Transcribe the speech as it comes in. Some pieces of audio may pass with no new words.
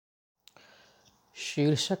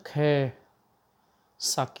शीर्षक है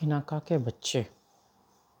साकिनाका के बच्चे।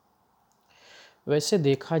 वैसे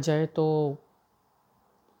देखा जाए तो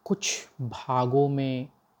कुछ भागों में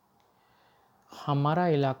हमारा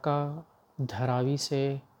इलाका धारावी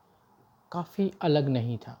से काफ़ी अलग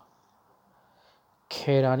नहीं था।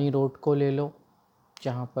 खैरानी रोड को ले लो,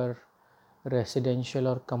 जहाँ पर रेसिडेंशियल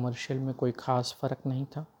और कमर्शियल में कोई ख़ास फ़र्क नहीं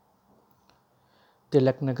था।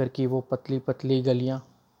 तिलक नगर की वो पतली पतली गलियाँ,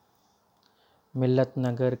 मिल्लत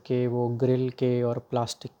नगर के वो ग्रिल के और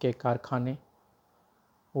प्लास्टिक के कारखाने,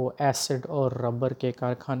 वो एसिड और रबर के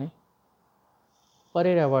कारखाने,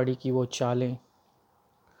 परेरावाड़ी की वो चालें,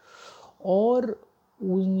 और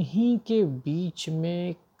उन्हीं के बीच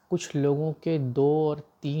में कुछ लोगों के 2 और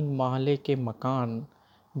 3 महले के मकान,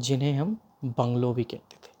 जिन्हें हम बंगलो भी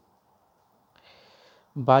कहते थे।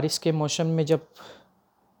 बारिश के मौसम में जब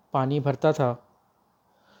पानी भरता था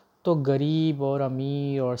तो गरीब और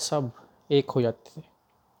अमीर और सब एक हो जाते थे।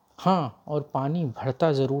 हाँ, और पानी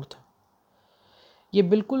भरता ज़रूर था। ये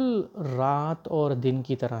बिल्कुल रात और दिन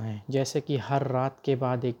की तरह है, जैसे कि हर रात के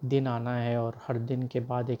बाद एक दिन आना है और हर दिन के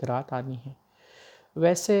बाद एक रात आनी है।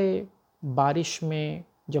 वैसे बारिश में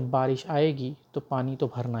जब बारिश आएगी तो पानी तो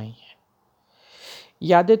भरना ही है।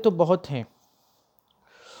 यादें तो बहुत हैं,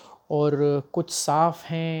 और कुछ साफ़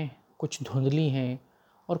हैं, कुछ धुंधली हैं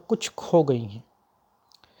और कुछ खो गई हैं।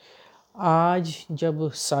 आज जब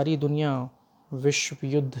सारी दुनिया विश्व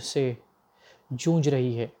युद्ध से जूझ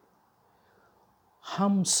रही है,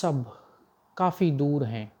 हम सब काफ़ी दूर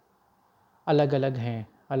हैं, अलग अलग हैं,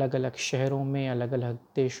 अलग अलग शहरों में, अलग अलग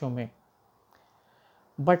देशों में,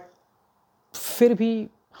 बट फिर भी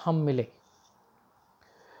हम मिले।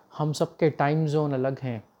 हम सब के टाइम ज़ोन अलग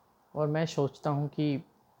हैं, और मैं सोचता हूँ कि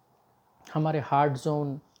हमारे हार्ट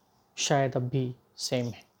ज़ोन शायद अब भी सेम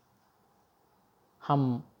है।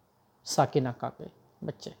 हम साकिनाका के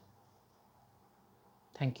बच्चे।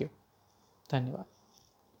 थैंक यू, धन्यवाद।